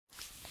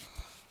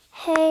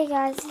Hey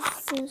guys, this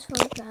is Sims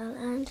 4 Girl,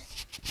 and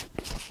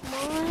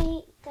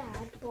my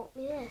dad bought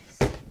me this.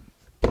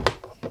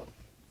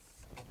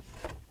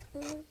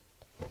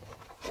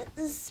 It's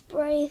a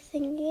spray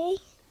thingy.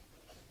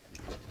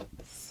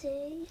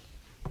 See?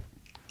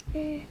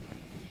 Get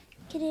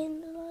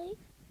in like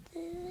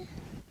there.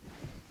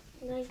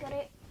 And I got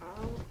it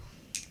out.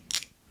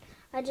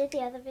 I did the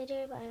other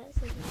video, but I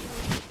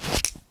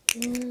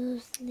accidentally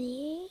used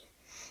these.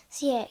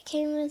 So yeah, it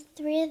came with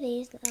 3 of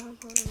these that I'm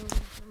holding in my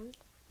hand.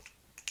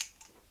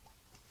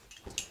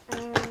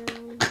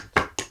 And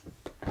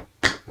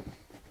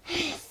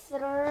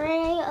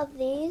 3 of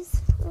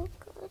these. Oh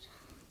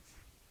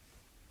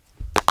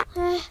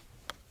god.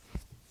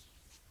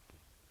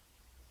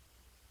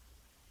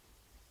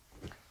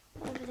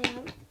 Everything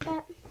like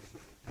that.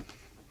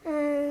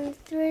 And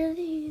 3 of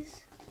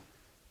these.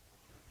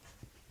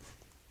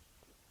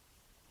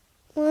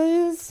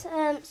 One's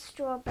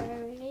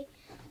strawberry,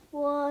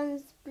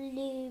 one's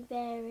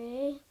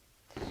blueberry,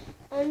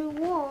 and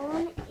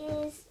one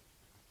is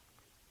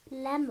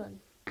lemon.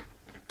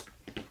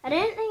 I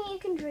don't think you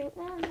can drink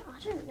them. I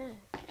don't know.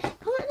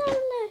 Comment down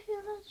below if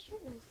you're allowed to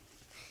drink them.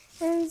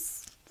 And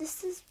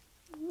this is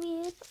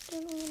weird. I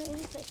don't know what it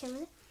is that came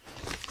with it.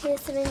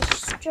 Here's some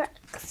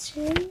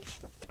instructions.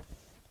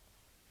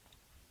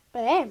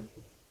 Bam.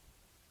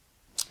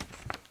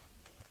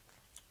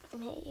 I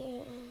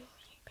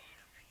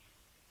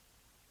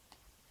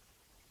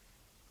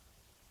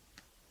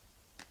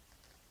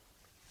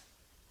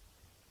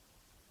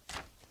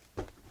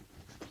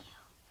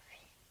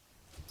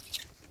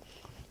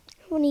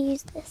want to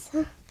use this.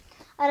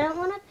 I don't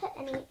want to put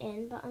any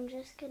in, but I'm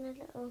just going to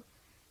little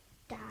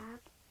dab.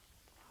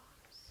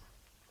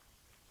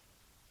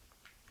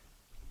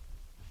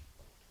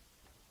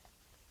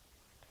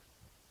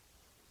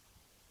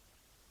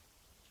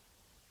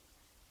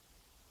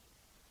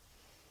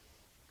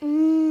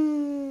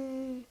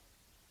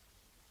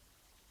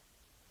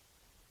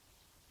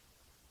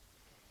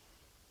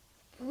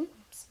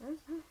 Smells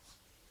nice.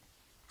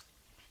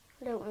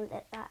 I don't want to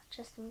let that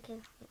just in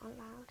case I'm not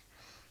loud.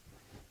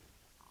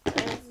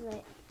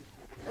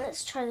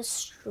 Let's try the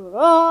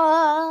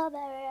strawberry.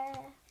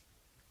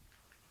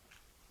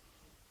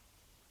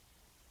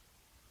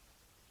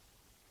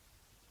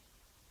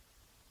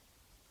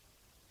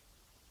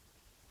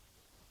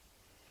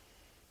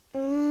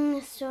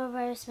 The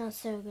strawberry smells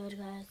so good,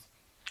 guys.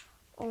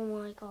 Oh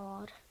my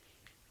god.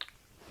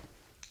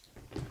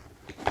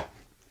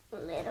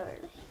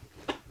 Literally.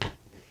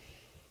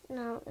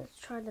 Now let's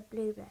try the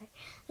blueberry.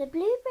 The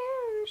blueberry,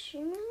 I'm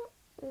assuming,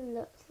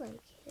 looks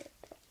like it,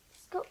 but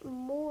it's got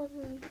more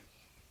than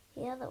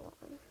the other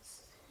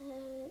ones.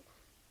 So,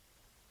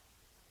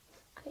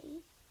 okay.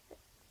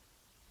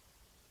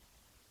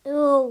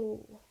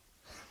 Oh,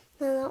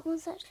 no, that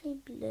one's actually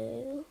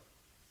blue.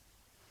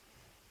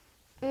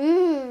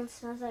 It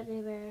smells like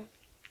blueberry.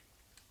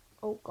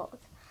 Oh god,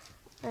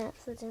 I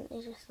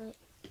accidentally just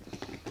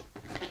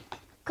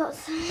got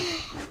some.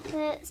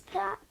 Let's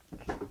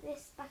put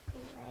this back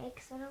away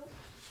because I don't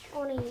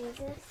want to use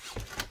this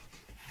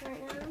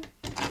right now.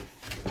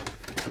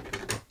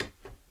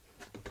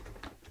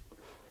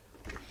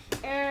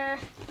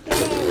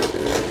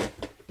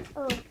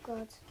 Oh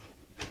god.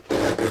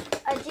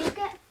 I do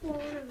get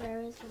 4 in a row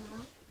as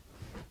well.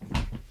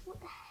 What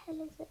the hell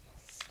is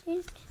this,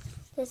 dude?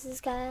 This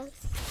is, guys.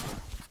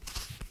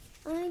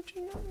 I do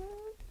not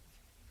know.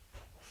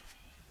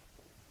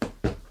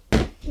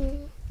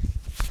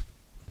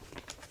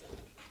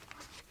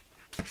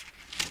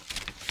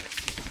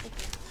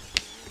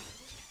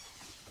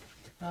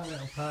 That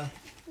little pie.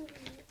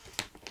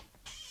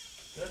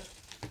 Good?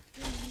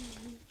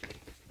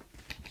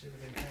 See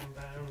within £10.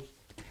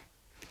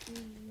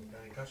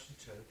 Okay, it costs you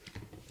 2.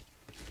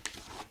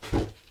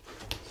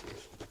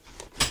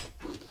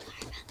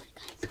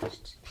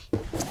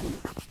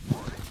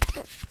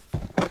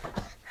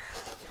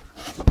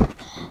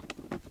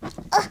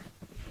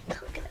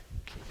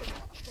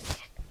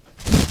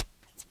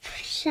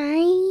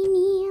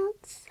 Shiny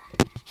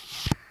outside.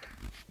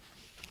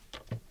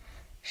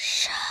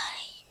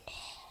 Shiny.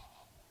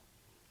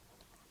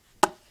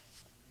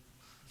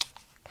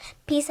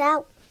 Peace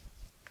out.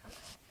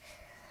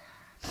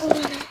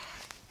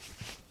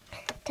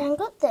 Then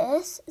got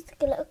this. It's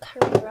like a little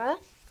camera.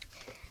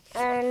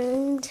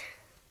 And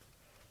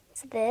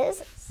it's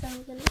this. So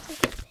I'm going to take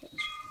a picture.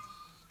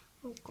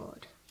 Oh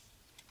god.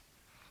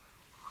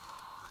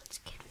 Oh, it's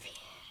good for you.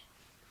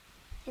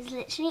 It's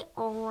literally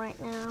on right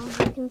now.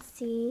 You can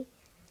see.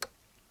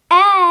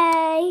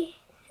 Hey!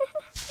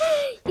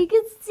 You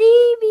can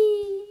see me!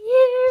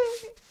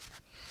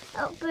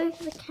 Oh, both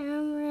the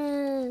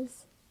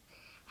cameras.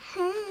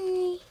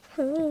 Hey!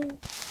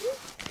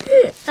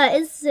 That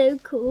is so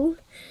cool.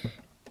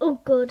 Oh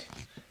god.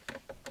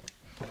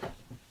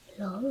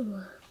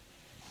 Long.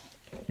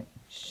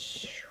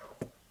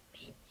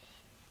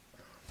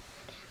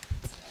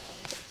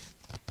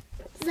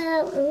 So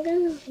I'm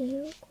gonna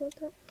record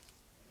that.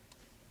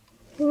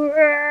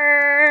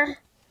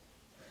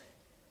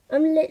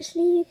 I'm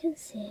literally, you can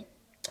see.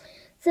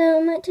 So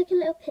I might take a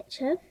little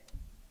picture.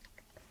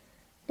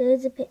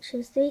 Loads of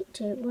pictures. 3,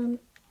 2, 1.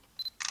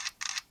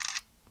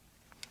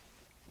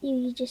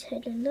 You just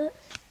had a look.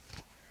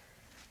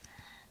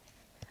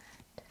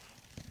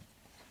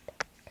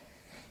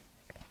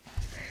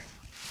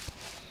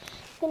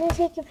 I'm gonna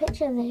take a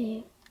picture of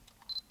you.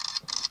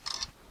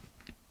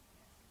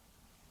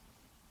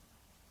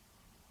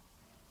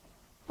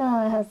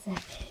 Oh, how's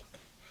that?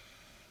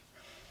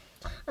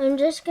 I'm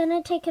just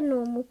gonna take a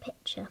normal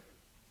picture.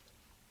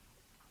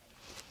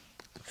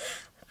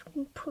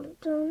 Pull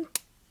it down.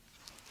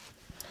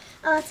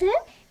 Arthur?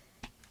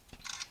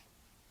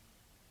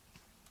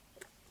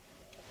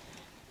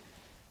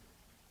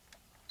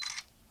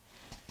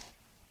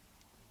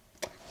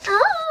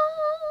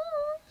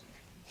 Ah!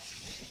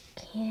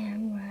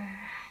 Camera.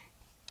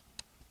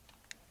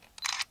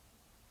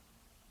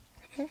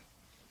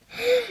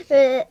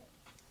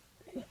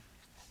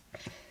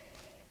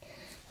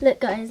 Look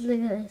guys,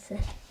 look at this.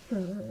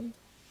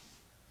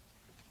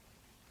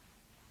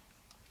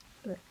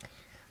 Look.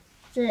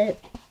 So,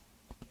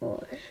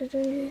 oh, I don't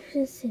know if you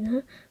can see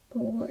that, but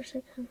watch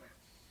the camera.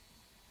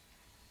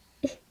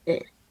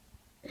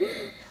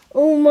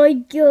 Oh my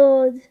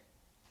god.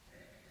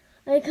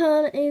 I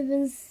can't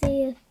even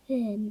see a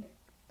thing.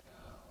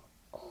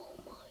 Oh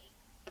my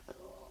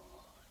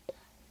god.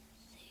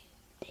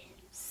 I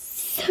zoomed in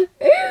so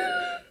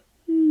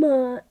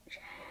much.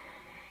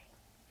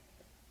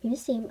 You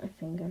see my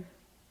finger.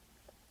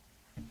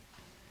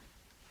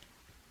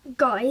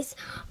 Guys,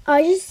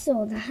 I just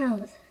saw the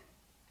house.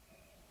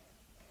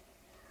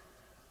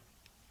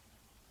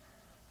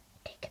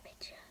 Take a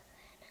picture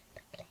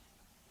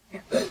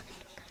of it.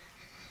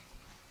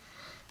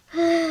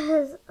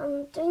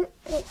 Don't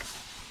think.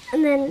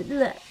 And then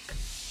look.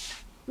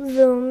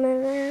 Zoom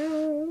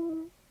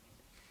around.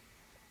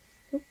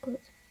 Oh good.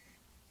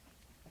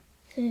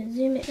 So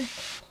zoom it back.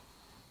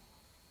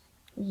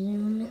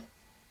 Zoom it.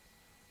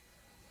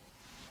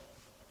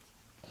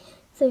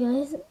 So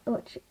guys,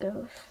 watch it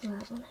go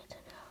flat one, I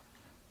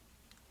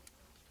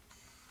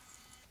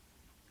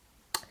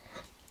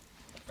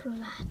don't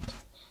know. Flat.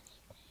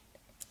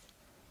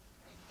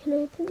 Can I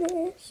open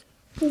this?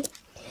 I'm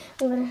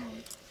gonna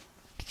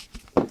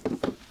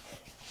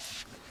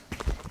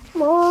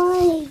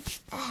my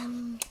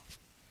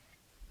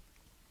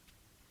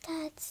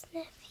dad's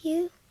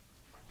nephew.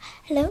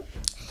 Hello.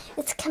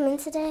 It's coming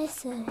today,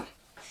 so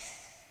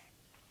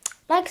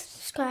like,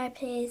 subscribe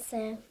please,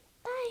 so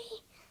bye.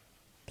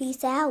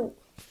 Peace out.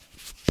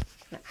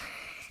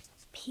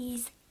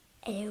 Peace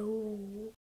out.